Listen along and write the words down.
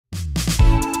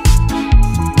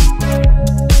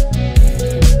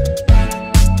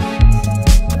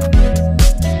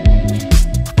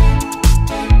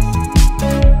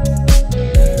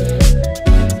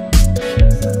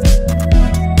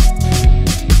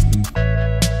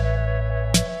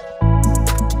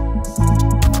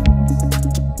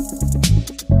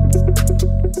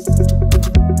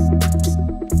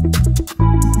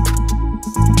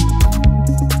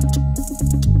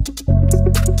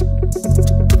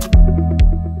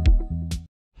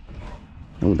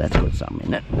Oh, that's got something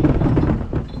in it.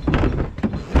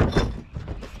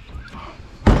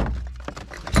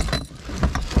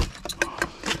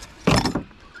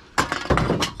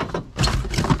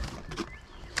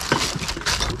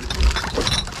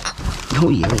 Oh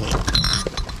yeah.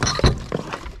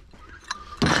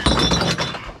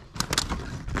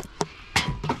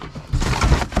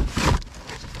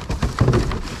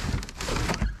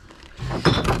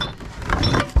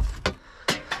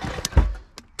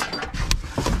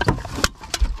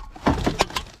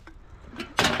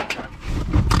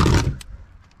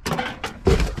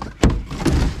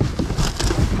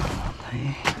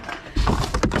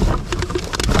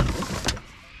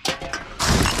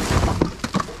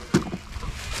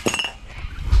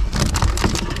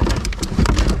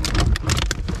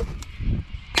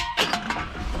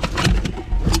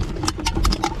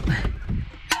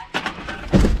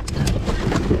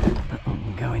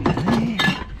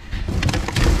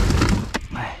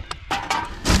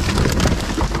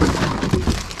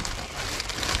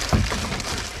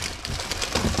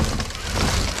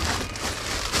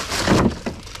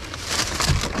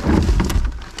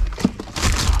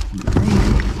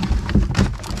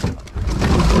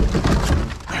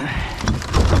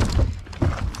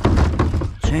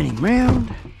 Turning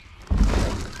round.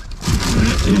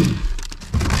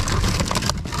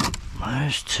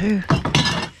 Those two.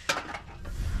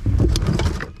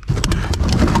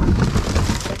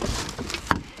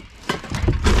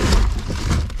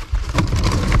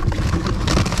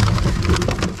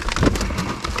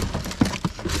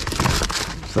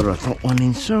 Thought I got one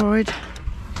inside.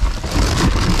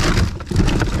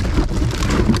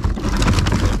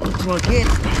 Looks like it.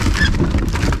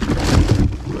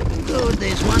 Good,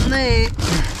 there's one there.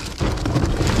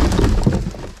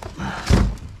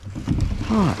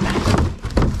 Right,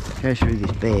 go through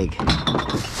this bag.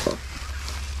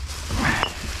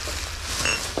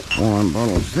 Wine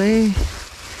bottles there.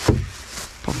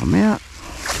 Pop them out.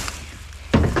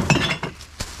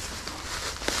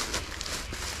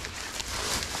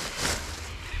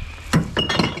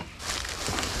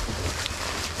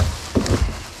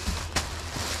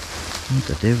 What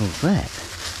the devil's that?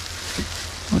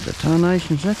 What the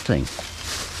tarnation's that thing?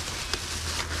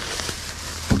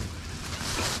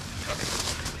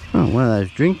 Oh, one of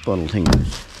those drink bottle things.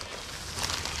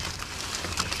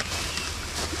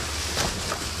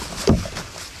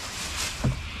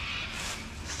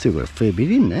 Still got a fair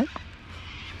bit in that.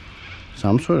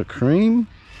 Some sort of cream.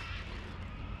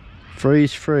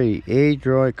 Freeze free, air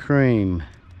dry cream.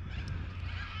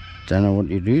 Don't know what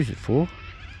you'd use it for.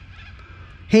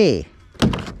 Hair.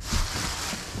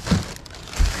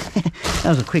 That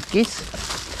was a quick guess.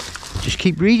 Just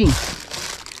keep reading.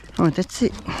 Alright, that's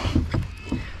it.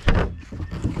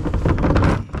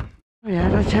 Oh yeah,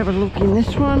 let's have a look in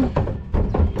this one.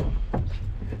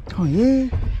 Oh yeah.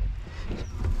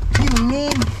 In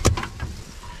there.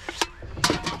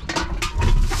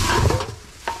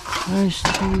 Those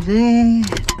two there.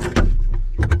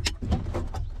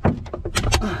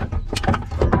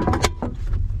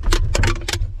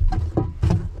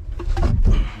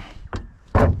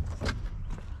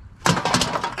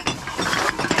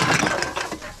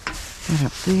 That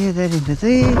up there, that into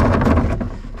there.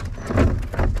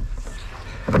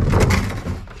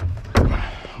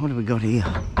 What have we got here?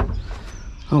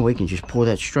 Oh, we can just pour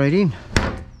that straight in.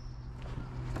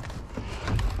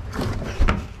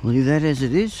 Leave that as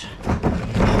it is.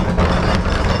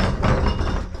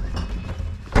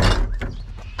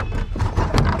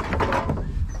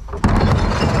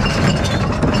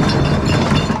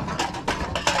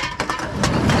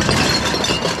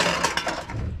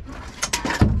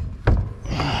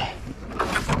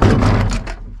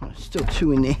 Still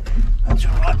two in there. That's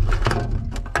all right.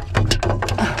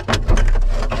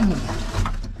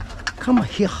 Come on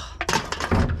here.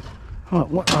 Right,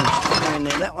 what one's going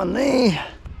there? That one there.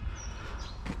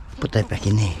 Put that back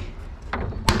in there.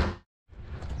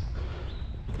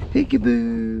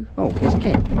 Peekaboo. Oh, here's a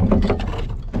cat.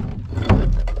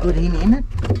 Good in it?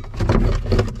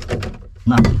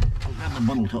 No. I'll grab the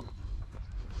bottle top.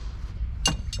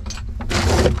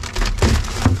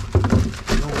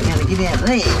 Get out of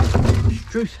there. It's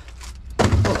truth.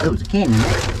 Oh, there was a can in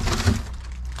there.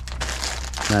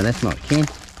 No, that's not a can.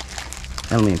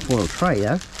 Aluminium foil tray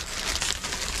though.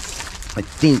 I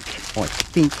think.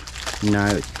 No,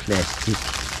 it's plastic.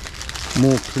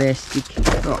 More plastic.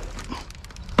 Right.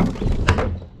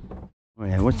 Oh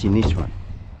yeah, what's in this one?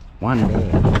 One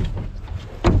bag.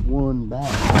 One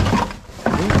bag.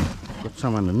 Yeah, got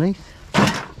some underneath.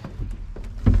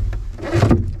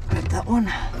 Grab that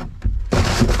one.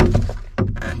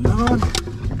 Another one.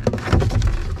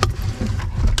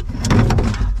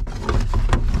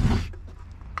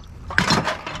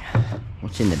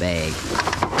 in the bag.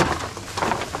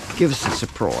 Give us a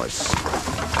surprise.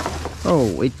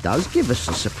 Oh, it does give us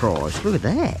a surprise. Look at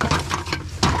that.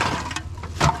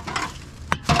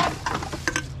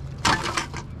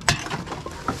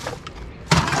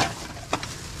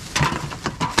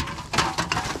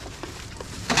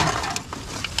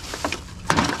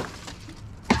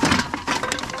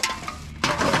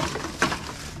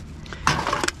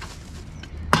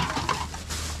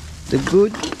 The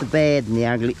good, the bad and the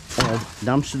ugly of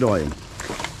dumpster diving.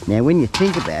 Now when you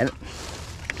think about it,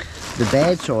 the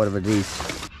bad side of it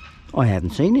is I haven't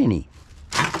seen any.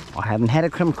 I haven't had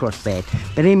it come across bad.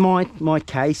 But in my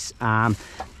case,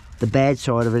 the bad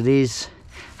side of it is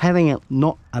having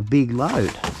not a big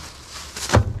load.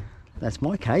 That's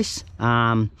my case.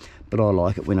 But I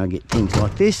like it when I get things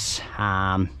like this.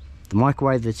 The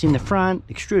microwave that's in the front,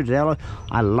 extruded alloy,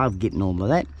 I love getting all of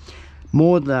that.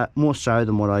 More so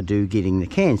than what I do getting the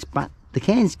cans, but the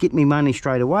cans get me money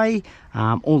straight away.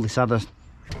 All this other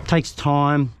takes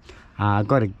time.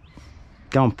 Got to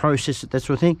go and process it, that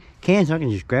sort of thing. Cans, I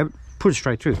can just grab it, put it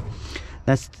straight through.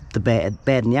 That's the bad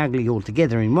and the ugly all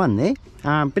together in one there.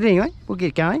 But anyway, we'll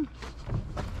get going.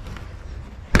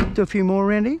 Do a few more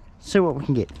around here, see what we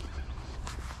can get.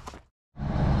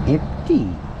 Empty.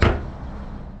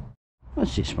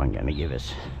 What's this one going to give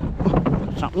us? Oh,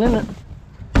 got something in it.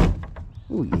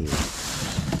 Oh yeah.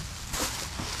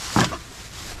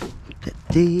 Put that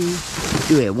there.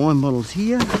 Do our wine bottles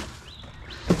here.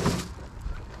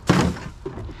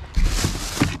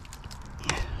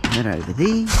 That over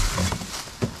there.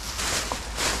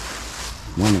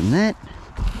 One in that.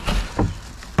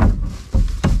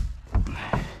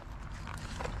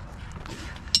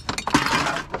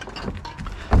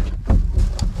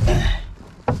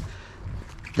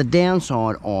 The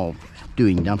downside of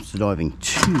doing dumpster diving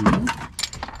too,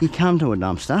 you come to a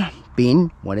dumpster, bin,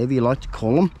 whatever you like to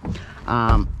call them,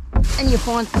 and you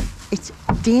find it's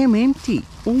damn empty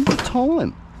all the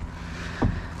time.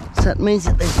 So it means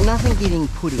that there's nothing getting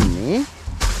put in there,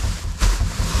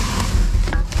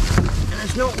 and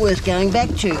it's not worth going back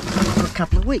to for a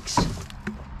couple of weeks.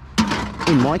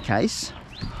 In my case,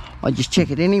 I just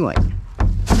check it anyway,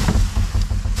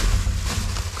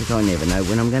 because I never know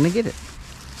when I'm going to get it.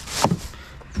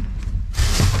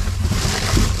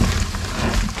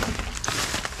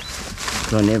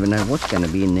 I never know what's going to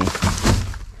be in there. Is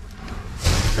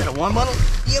that a wine bottle?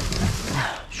 Yep.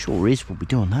 Sure is, we'll be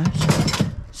doing those.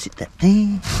 Sit that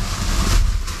there.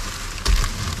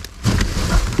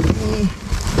 There.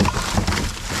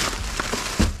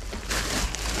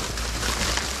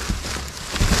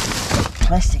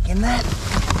 Plastic in that.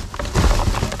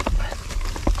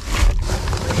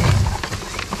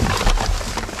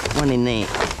 One in there.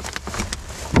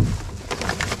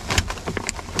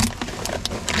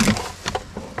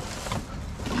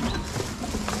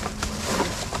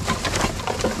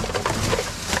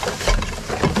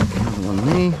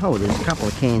 Oh, there's a couple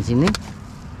of cans in there.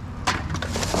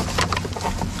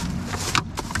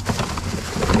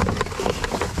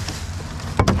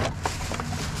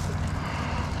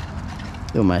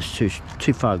 They're almost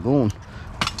too far gone.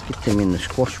 Get them in the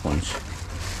squash ones,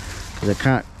 because I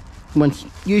can't.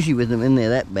 Usually with them in there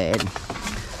that bad.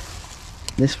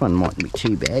 This one mightn't be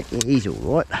too bad. Yeah, he's all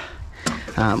right.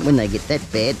 When they get that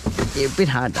bad, they're a bit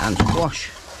hard to unsquash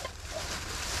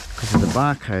because of the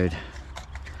barcode.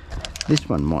 This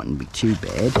one mightn't be too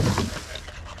bad.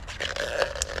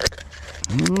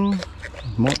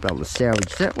 Might be able to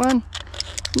salvage that one.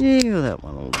 Yeah, that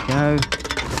one will go.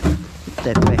 Put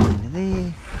that back into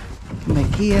there.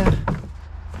 Back here.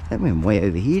 That went way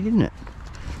over here, didn't it?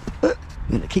 I'm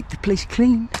going to keep the place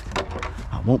clean.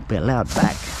 I won't be allowed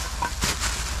back.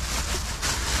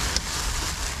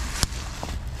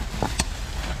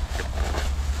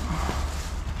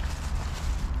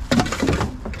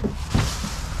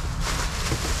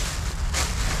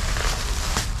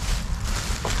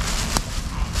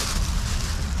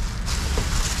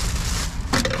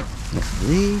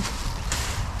 These.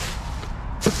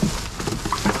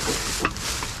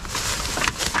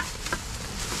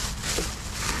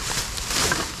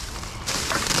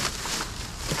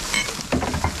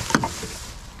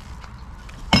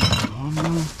 One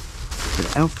more. Bit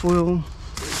of alfoil.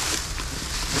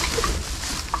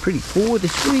 Pretty poor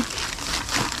this week.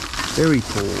 Very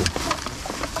poor.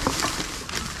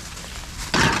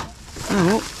 Oh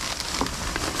well.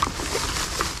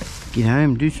 Get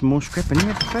home, do some more scrapping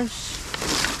out, folks.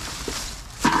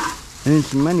 Earn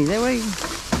some money that way.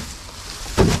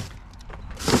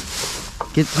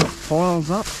 Get the piles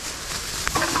up.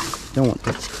 Don't want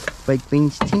that baked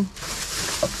beans tin.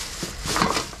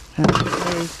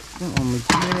 That one we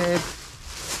grab.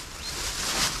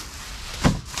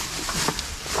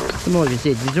 But like I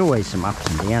said, there's always some ups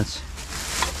and downs.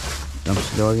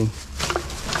 Dumpster diving.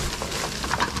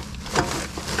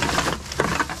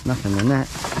 Nothing in that.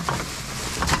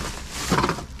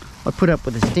 I put up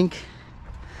with the stink.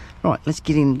 Right, let's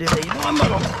get into the wine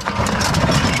bottle.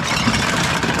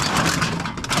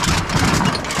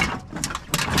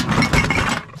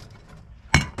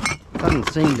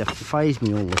 Doesn't seem to faze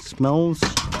me, all the smells.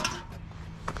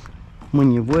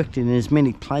 When you've worked in as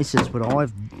many places what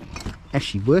I've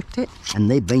actually worked at,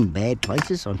 and they've been bad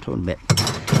places, I'm talking about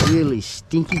really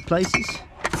stinky places.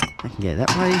 I can go that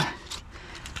way.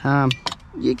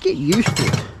 You get used to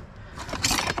it.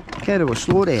 Go to a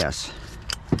slaughterhouse,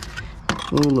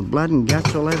 all the blood and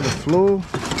guts all over the floor,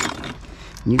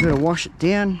 and you've got to wash it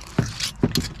down.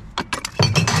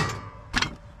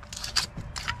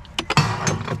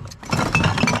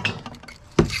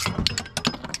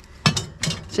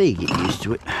 So you get used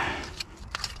to it.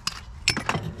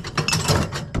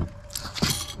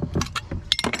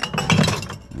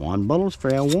 Wine bottles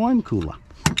for our wine cooler.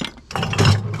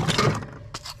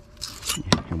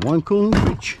 And wine cooling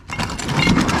fridge.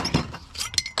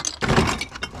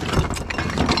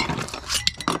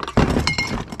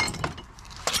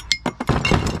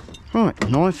 Right,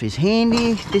 knife is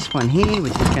handy. This one here, we're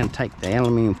just going to take the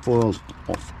aluminium foil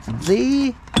off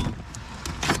there.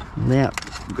 Now,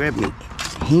 grab me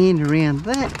hand around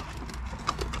that.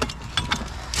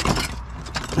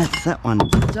 That's that one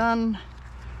done.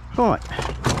 Right,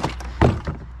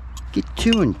 get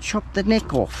to and chop the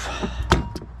neck off.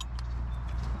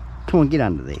 Come on, get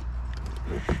under there.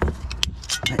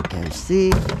 That goes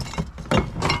there.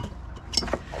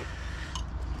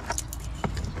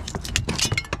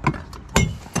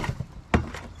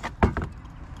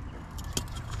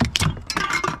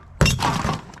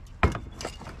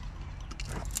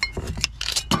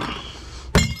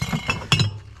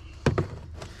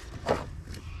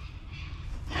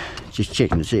 Just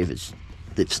checking to see if it's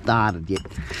started yet.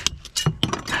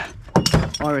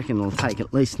 I reckon it'll take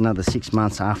at least another 6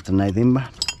 months after November.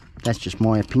 That's just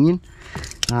my opinion.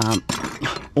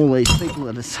 All these people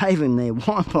that are saving their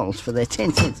wine bottles for their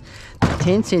 10 cents, the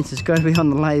 10 cents has got to be on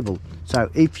the label.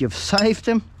 So if you've saved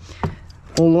them,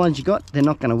 all the ones you got, they're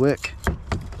not going to work,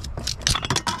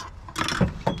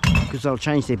 because they'll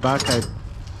change their barcode.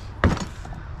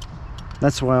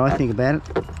 That's the way I think about it.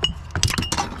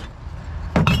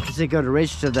 Because they've got to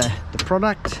register the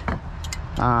product.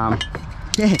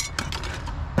 Yeah.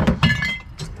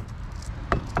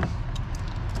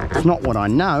 It's not what I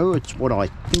know, it's what I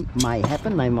think may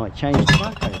happen. They might change the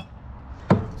barcode.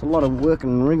 It's a lot of work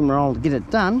and rigmarole to get it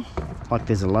done. Like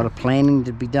there's a lot of planning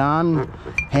to be done,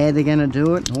 how they're going to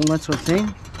do it, and all that sort of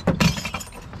thing.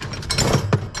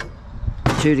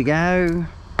 2 to go.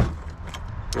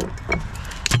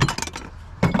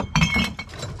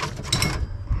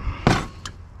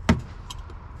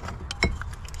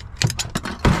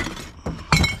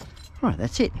 Right,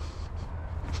 that's it.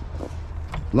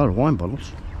 A lot of wine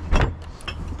bottles.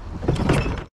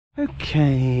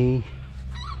 Okay.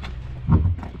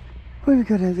 What have we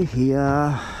got over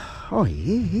here? Oh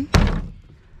yeah.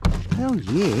 Hell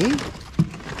yeah.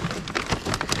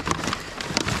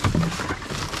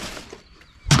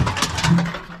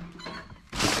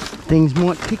 Things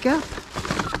might pick up.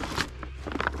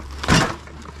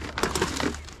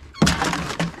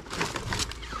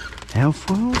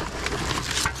 Alfoil.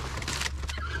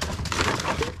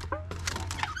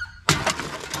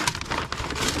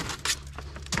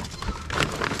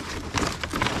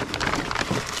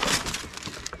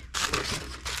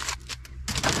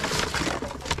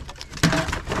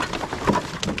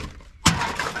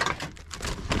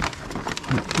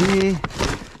 Yeah.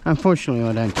 Unfortunately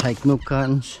I don't take milk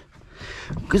cartons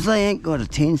because they ain't got a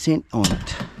 10 cent on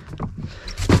it.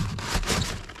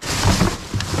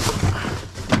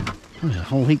 There's a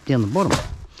whole heap down the bottom.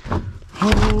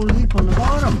 Whole heap on the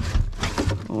bottom.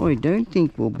 I don't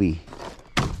think we'll be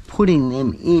putting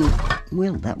them in.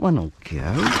 Well, that one will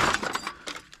go.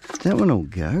 That one will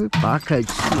go.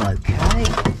 Barcode's still okay.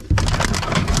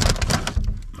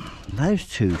 Those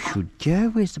two should go.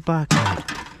 Where's the barcode?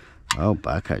 Oh,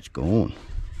 barcode's gone.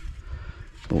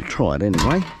 We'll try it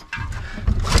anyway.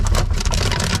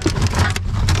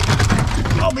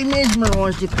 I'll be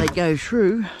mesmerised if they go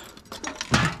through.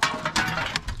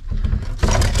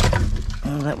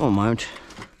 Oh, that one won't.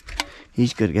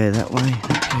 He's got to go that way.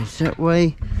 That goes that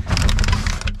way.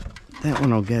 That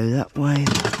one will go that way.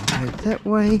 That will go that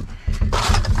way.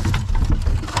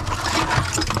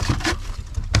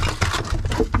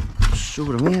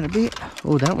 Sort them out a bit.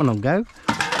 Oh, that one will go.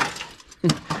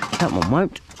 That one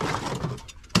won't.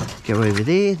 Go over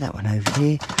there. That one over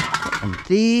there. That one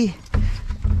there.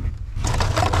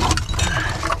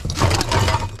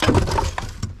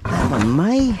 one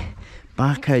may.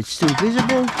 Barcode's still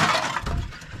visible.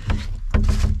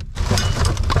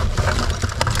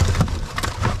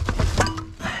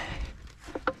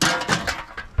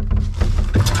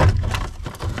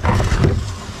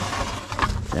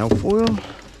 Alfoil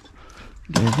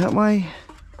goes that way.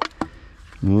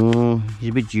 Oh, he's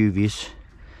a bit dubious.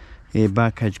 Yeah,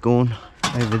 barcode's gone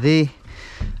over there.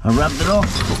 I rubbed it off.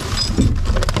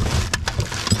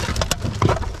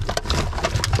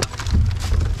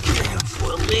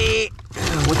 Alfoil there.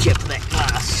 Oh, watch out for that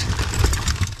glass.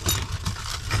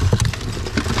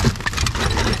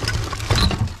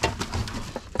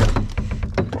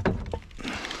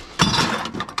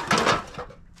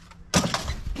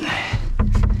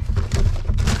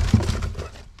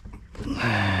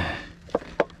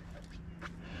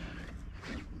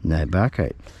 No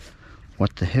barcode.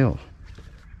 What the hell?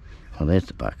 Oh, there's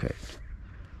the barcode.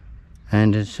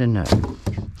 And it's a no.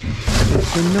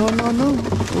 It's a no.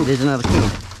 Oh, there's another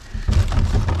can.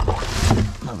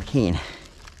 Another can.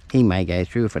 He may go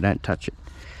through if I don't touch it.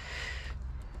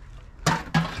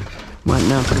 Might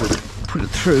now put it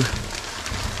through.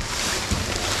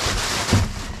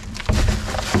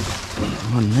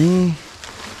 One there.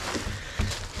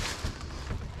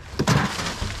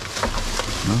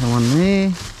 Another one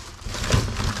there.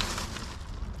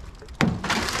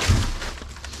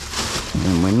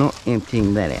 And we're not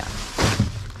emptying that out.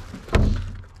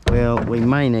 Well, we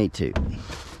may need to.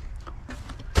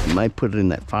 We may put it in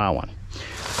that far one.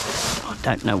 I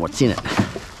don't know what's in it.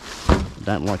 I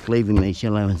don't like leaving these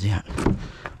yellow ones out.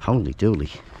 Holy dooly.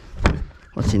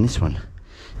 What's in this one?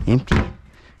 Empty.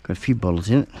 Got a few bottles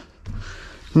in it.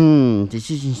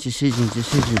 Decisions.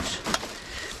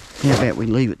 How about we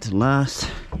leave it to last?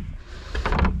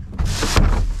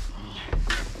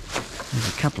 There's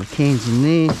a couple of cans in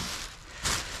there.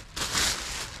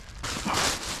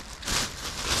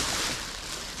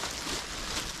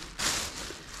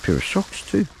 Pair of socks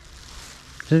too.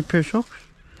 Is that a pair of socks?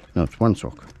 No, it's one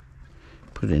sock.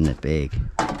 Put it in that bag.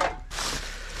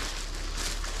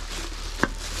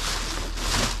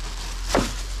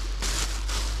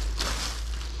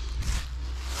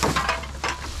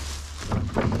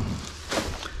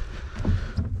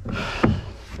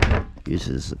 Use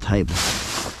it as a table.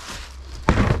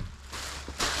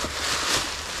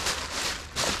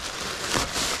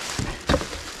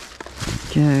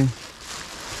 Okay.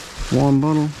 Wine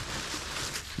bottle.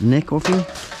 Neck off him.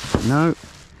 No.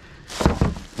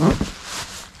 Oh.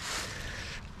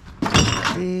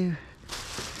 There.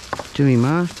 Do him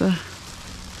after.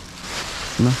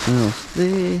 Nothing else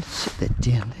there. Set that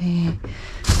down there.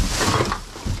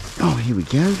 Oh, here we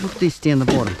go. Look at this down the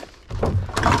bottom.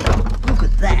 Look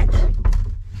at that.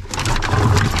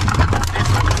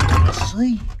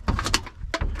 See?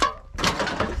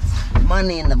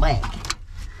 Money in the bank.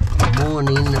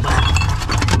 Money in the bank.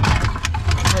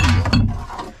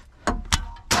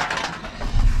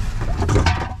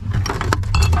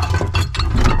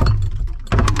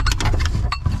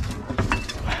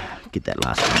 Get that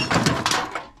last one.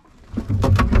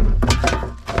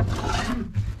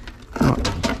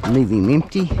 Right, leave him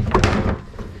empty.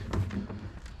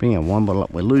 Bring our wine bottle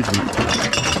up, we're losing it.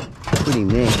 Put him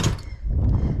there.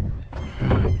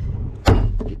 Right.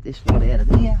 Get this one out of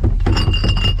there.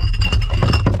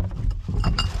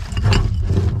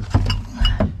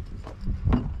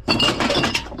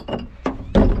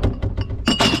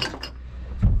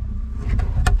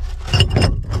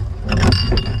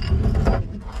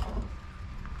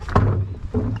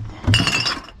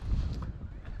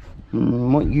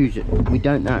 Might use it, we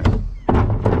don't know.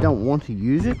 We don't want to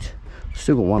use it.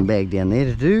 Still got one bag down there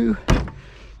to do.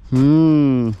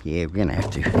 Yeah, we're gonna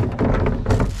have to.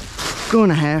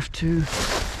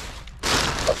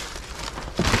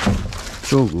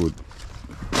 It's all good.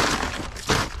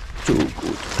 It's all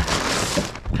good.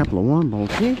 Couple of wine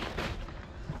bottles here.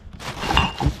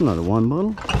 That's not a wine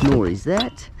bottle, nor is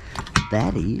that.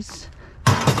 That is.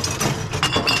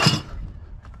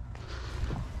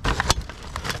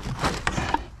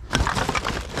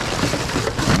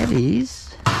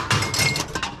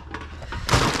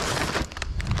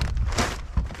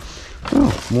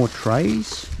 Oh, more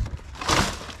trays.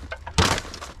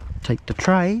 Take the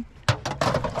tray.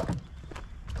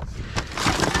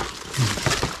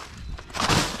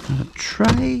 Another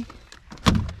tray.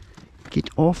 Get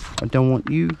off. I don't want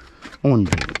you on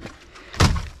there.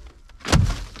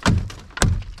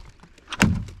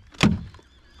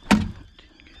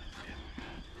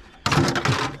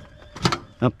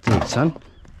 Up there, son.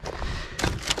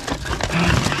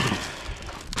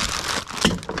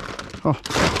 Oh,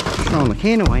 throwing the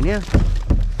can away now.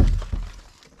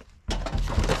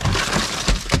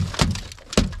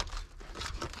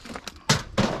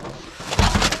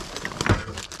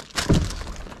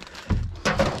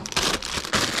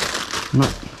 No,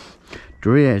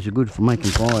 Doritos are good for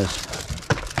making fires.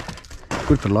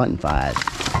 Good for lighting fires.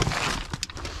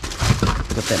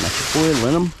 Got that much oil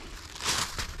in them.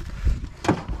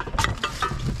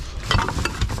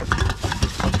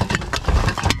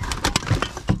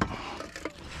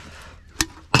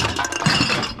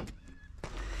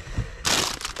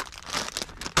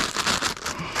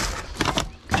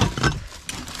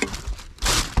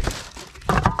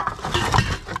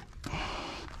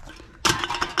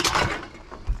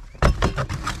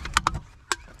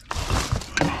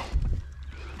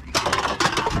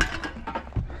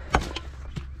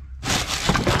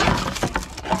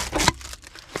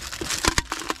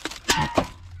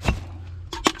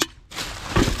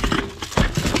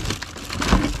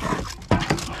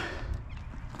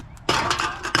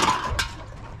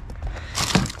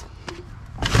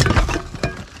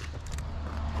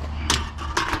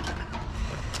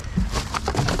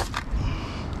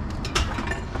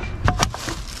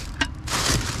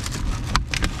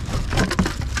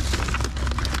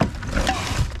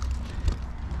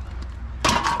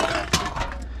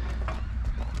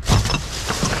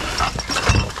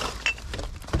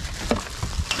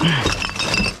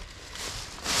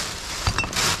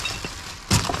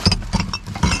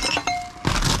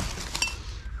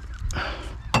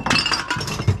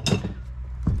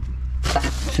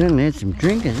 Certainly had some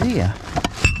drinkers here.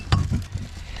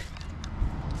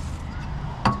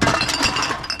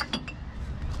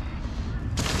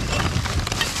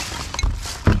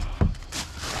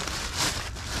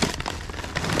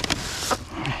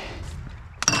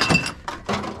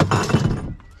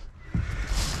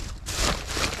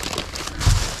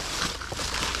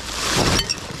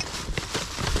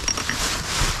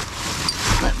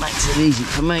 That makes it easy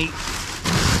for me to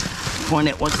find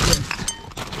out what's good.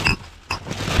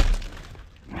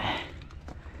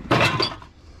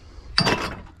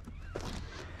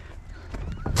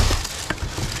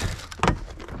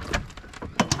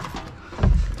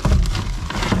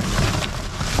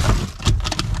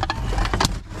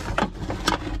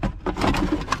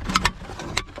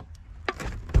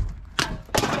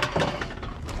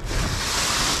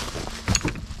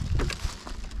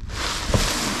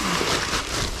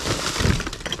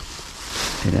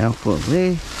 Head out for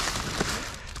there.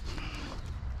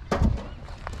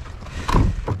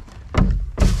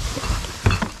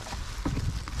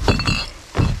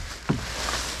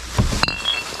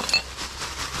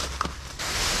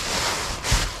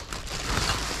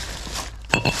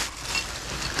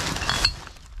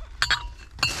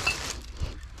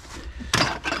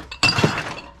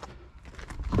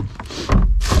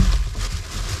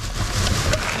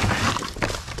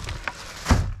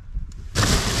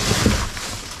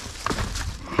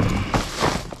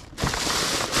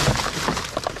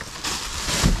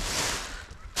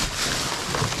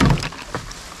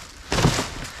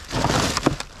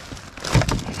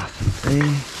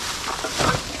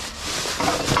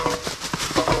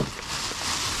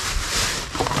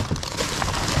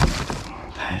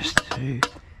 Those two.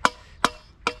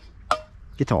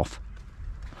 Get off.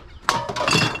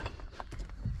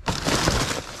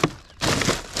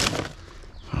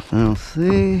 Nothing else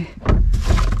there.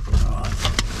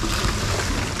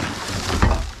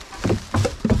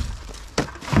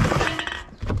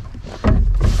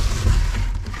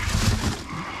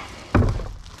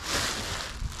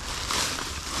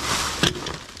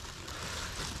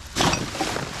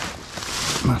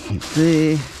 Nothing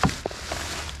there.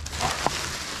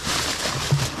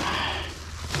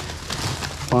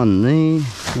 One there.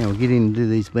 Now we'll get in and do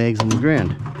these bags on the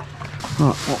ground.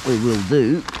 Right, what we will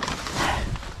do,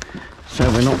 so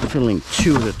we're not filling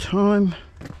two at a time.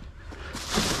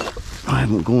 I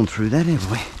haven't gone through that, have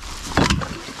we?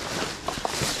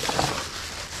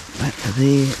 That to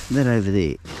there, that over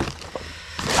there.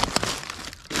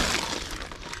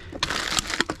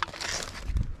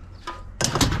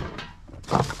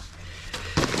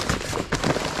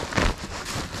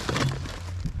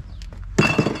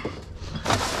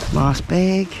 Last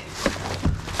bag.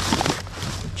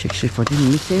 Check see if I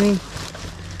didn't miss any.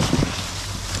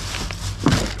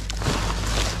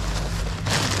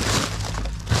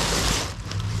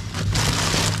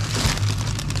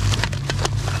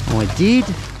 I did.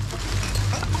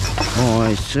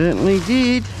 I certainly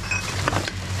did.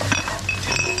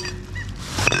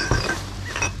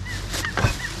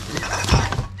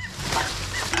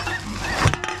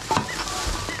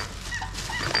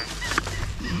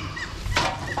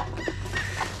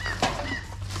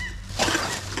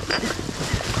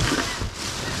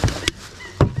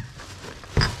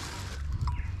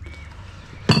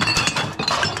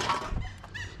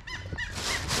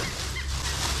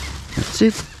 That's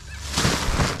it.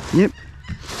 Yep.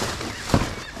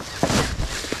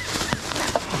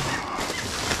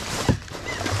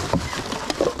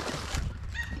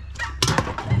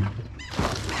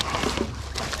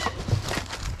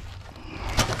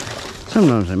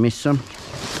 Sometimes I miss some.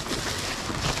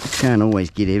 Can't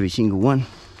always get every single one.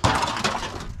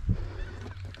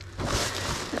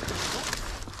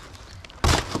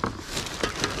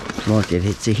 Like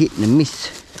it's a hit and a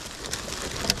miss.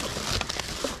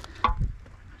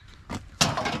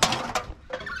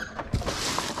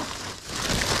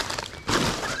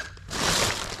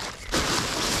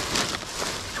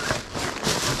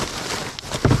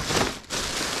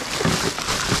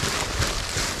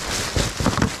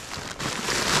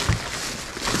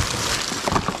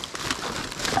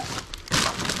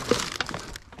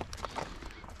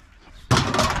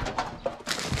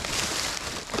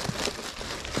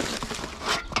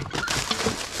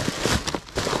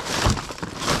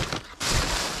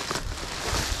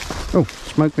 Oh,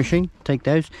 smoke machine, take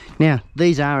those. Now,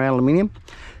 these are aluminium.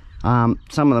 Some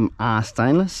of them are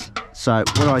stainless. So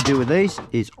what I do with these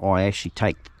is I actually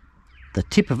take the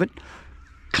tip of it,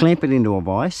 clamp it into a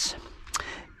vise,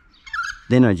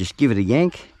 then I just give it a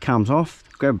yank, comes off,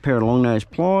 grab a pair of long nose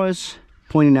pliers,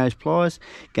 pointy nose pliers,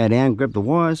 go down, grab the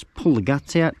wires, pull the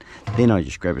guts out, then I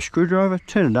just grab a screwdriver,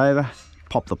 turn it over,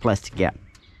 pop the plastic out.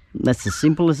 That's as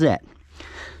simple as that.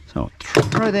 So I'll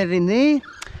throw that in there.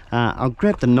 I'll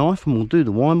grab the knife and we'll do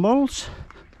the wine bottles.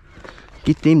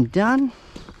 Get them done.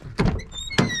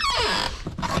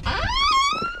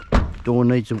 Door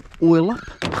needs some oil up.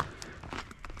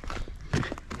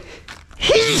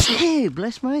 Yeah,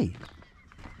 bless me.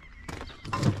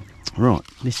 Right,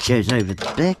 this goes over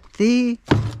the back there.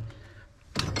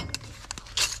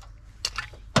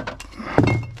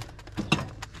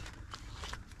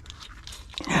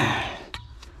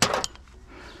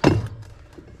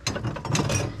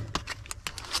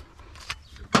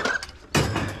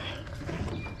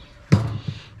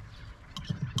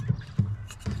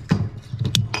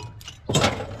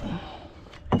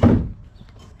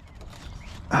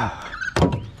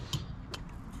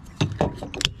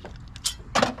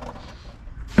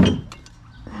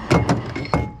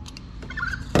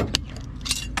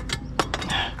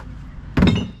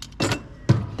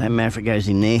 Don't matter if it goes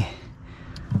in there,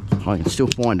 I can still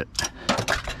find it.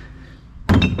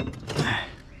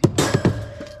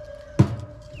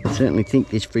 I certainly think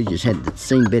this fridge has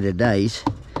seen better days,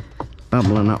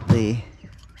 bubbling up there.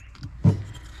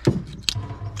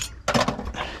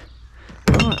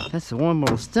 Right, that's the wine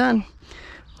bottles done.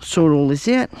 I'll sort all this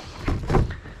out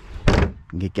and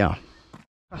get going.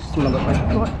 Customer that we've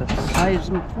got that saves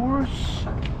them for us,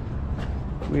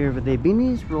 wherever their bin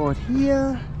is, right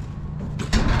here.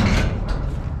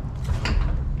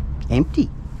 Empty.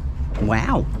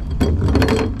 Wow.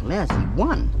 Lousy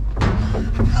one.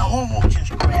 Oh, we'll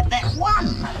just grab that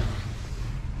one.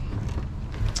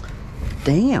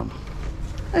 Damn.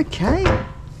 Okay.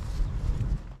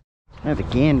 Have a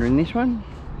gander in this one.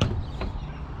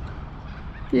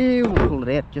 Yeah, we'll pull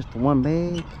it out just for one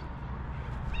bag.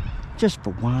 Just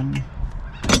for one.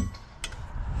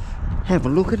 Have a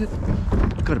look at it.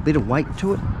 It's got a bit of weight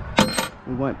to it.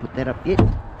 We won't put that up yet.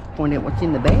 Find out what's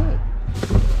in the bag.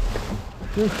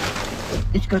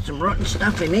 It's got some rotten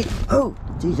stuff in it. Oh,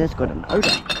 geez, that's got an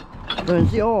odour. Burns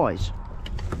the eyes.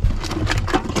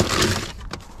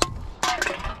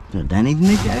 So I don't even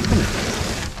need to open it.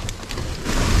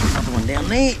 Another one down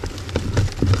there.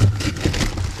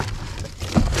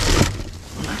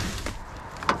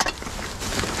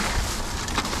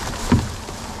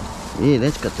 Yeah,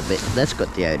 that's got the bit. That's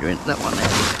got the odour in it. That one there.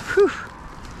 Whew.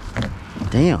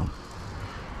 Damn.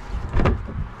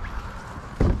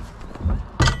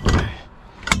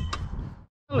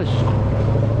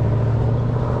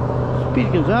 Peter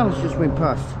Gonzalez just went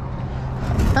past.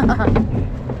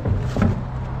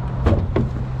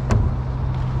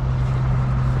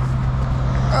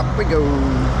 Up we go.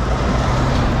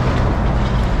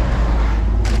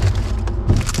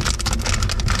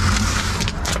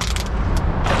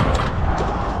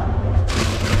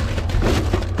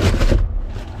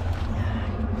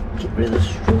 Get rid of the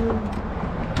straw.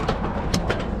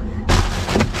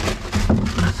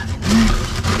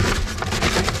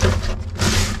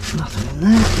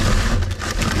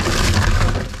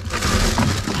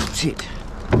 That's it.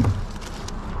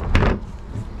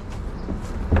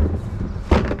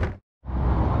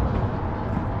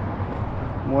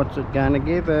 What's it gonna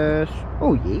give us?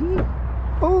 Oh yeah.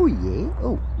 Oh yeah.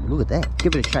 Oh, look at that.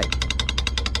 Give it a shake.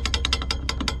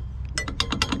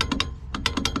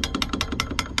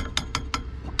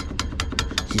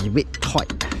 She's a bit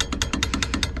tight.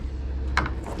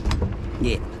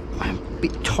 Yeah, a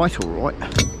bit tight, all right.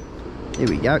 There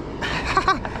we go.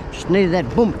 Just needed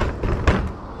that bump.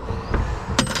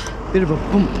 Bit of a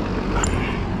bump.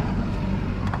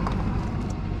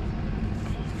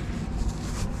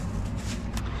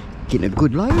 Getting a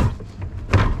good load.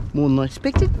 more than I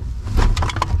expected.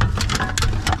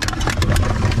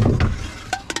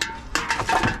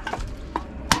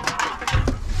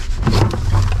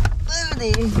 Oh,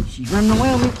 there, she's running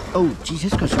away with it. Oh, geez,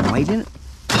 that's got some weight in it.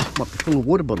 Might be full of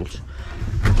water bottles.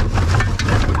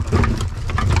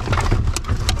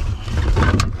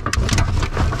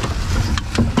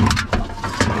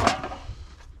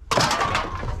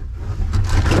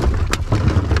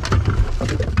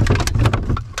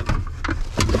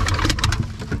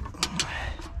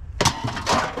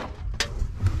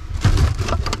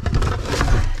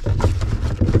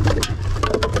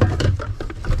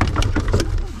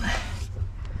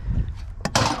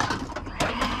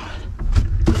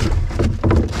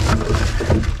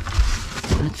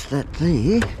 That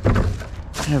there.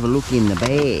 Have a look in the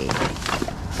bag,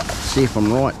 see if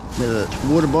I'm right, whether it's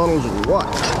water bottles or what.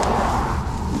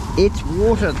 It's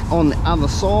water on the other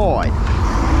side.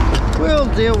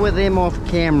 We'll deal with them off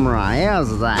camera.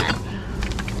 How's that?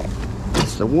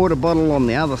 It's the water bottle on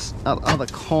the other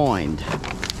kind.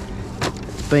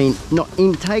 It's been not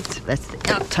intaked, that's the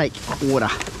outtake water.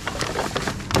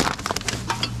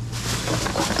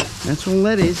 That's all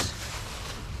that is.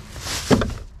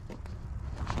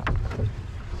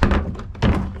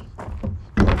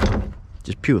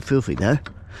 Just pure filthy though.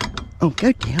 Oh,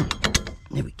 go down.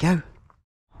 There we go.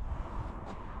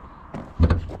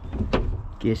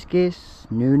 Guess.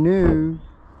 No.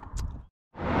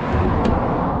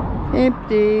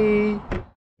 Empty.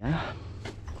 Yeah.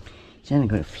 It's only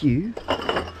got a few.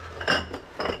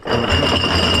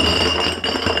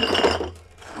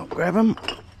 I'll grab them.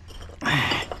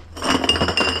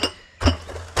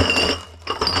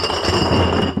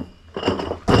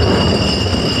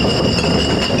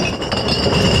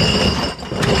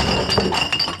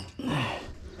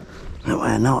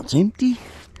 Now it's empty.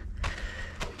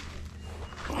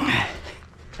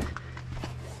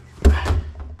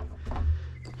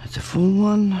 That's a full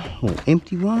one or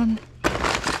empty one.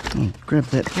 I'll grab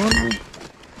that bottle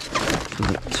to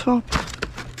the top.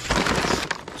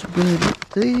 So grab it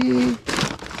there.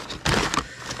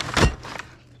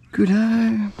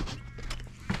 Good-o.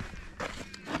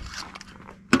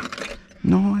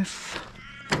 Knife.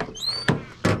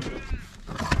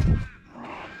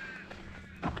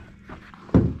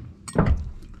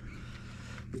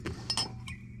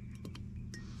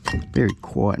 Very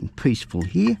quiet and peaceful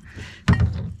here.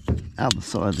 Other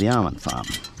side of the almond farm.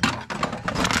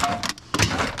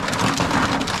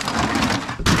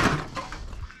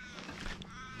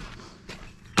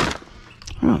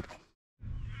 Right.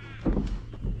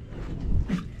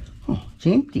 Oh, it's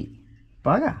empty.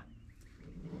 Bugger.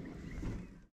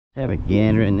 Have a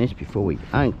gander in this before we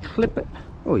unclip it.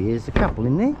 Oh, yeah, there's a couple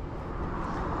in there.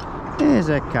 There's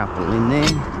a couple in there.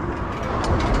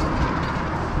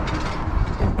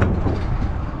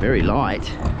 Very light.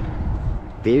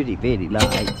 Very, very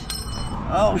light.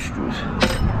 Oh, shoot.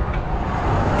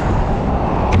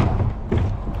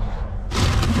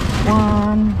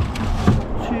 One,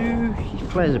 two. He's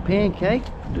flat as a pancake.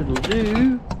 Little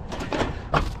do.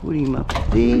 Put him up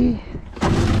there.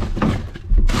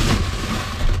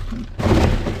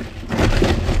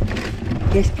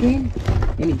 Guess, Ken?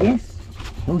 Any guess?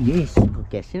 Oh, yes. Got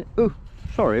guess in it. Oh,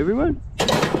 sorry, everyone.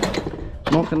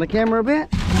 Knocking the camera about.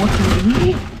 What's in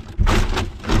here?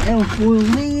 Alfoil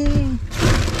there.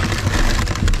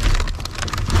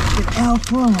 Get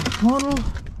alfoil on the bottle.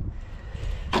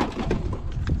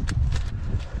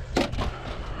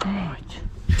 Right.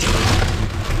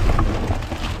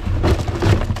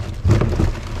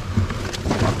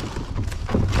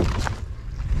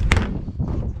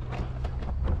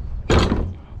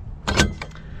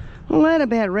 Well, that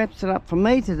about wraps it up for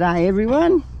me today,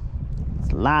 everyone. It's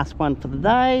the last one for the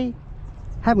day.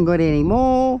 Haven't got any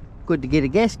more. Good to get a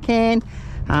gas can.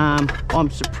 I'm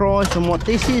surprised on what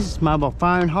this is. It's a mobile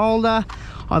phone holder.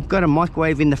 I've got a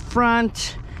microwave in the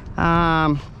front.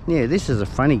 Yeah, this is a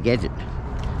funny gadget.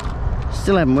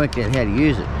 Still haven't worked out how to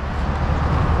use it.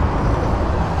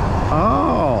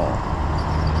 Oh,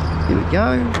 here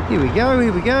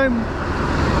we go.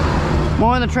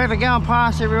 Mind the traffic going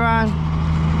past, everyone.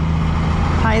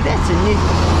 Hey, that's a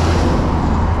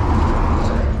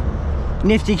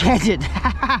nifty gadget.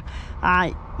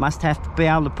 I must have to be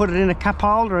able to put it in a cup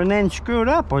holder and then screw it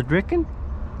up, I'd reckon.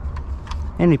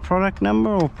 Any product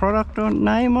number or product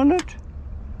name on it?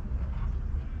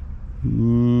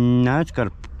 No, it's got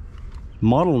a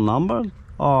model number.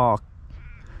 Oh,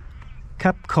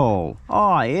 cup call.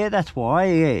 Oh yeah, that's why.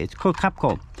 Yeah, it's called cup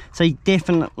call. So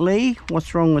definitely,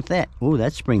 what's wrong with that? Oh,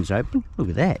 that spring's open. Look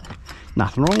at that.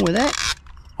 Nothing wrong with that.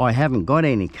 I haven't got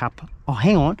any cup. Oh,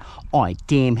 hang on. I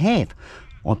damn have.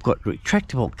 I've got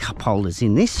retractable cup holders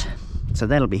in this. so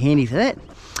that'll be handy for that.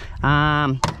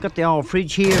 Got the old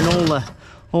fridge here and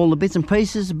all the bits and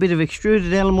pieces, a bit of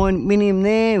extruded aluminium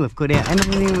there. We've got our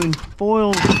aluminium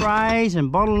foil trays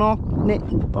and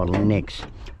bottlenecks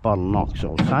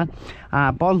also.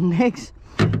 Bottlenecks.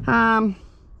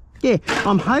 Yeah,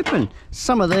 I'm hoping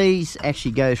some of these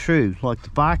actually go through, like the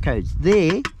barcodes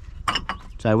there.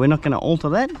 So we're not going to alter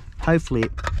that. Hopefully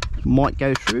it might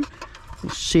go through.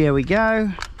 We'll see how we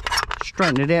go.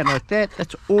 Straighten it out like that.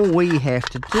 That's all we have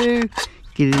to do.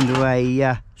 Get it into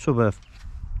a sort of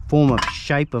form of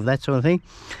shape of that sort of thing.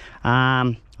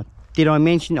 Did I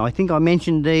mention? I think I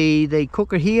mentioned the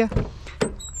cooker here.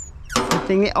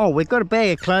 Thing there. Oh, we've got a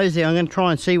bag of clothes there. I'm going to try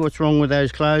and see what's wrong with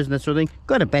those clothes and that sort of thing.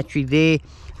 Got a battery there.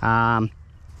 That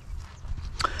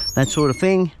sort of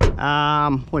thing.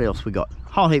 What else we got?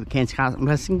 Whole heap of cans,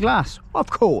 cartons, and glass. Of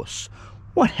course.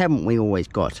 What haven't we always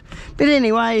got? But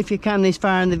anyway, if you come this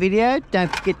far in the video,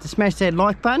 don't forget to smash that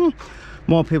like button.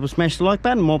 More people smash the like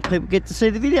button, more people get to see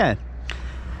the video.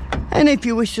 And if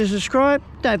you wish to subscribe,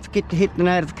 don't forget to hit the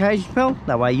notification bell.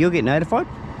 That way you'll get notified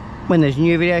when there's a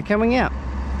new video coming out.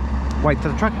 Wait for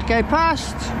the truck to go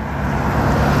past.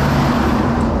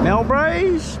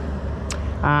 Melbraze,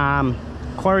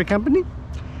 Quarry Company.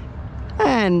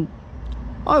 And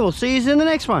I will see you in the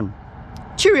next one.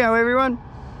 Cheerio, everyone.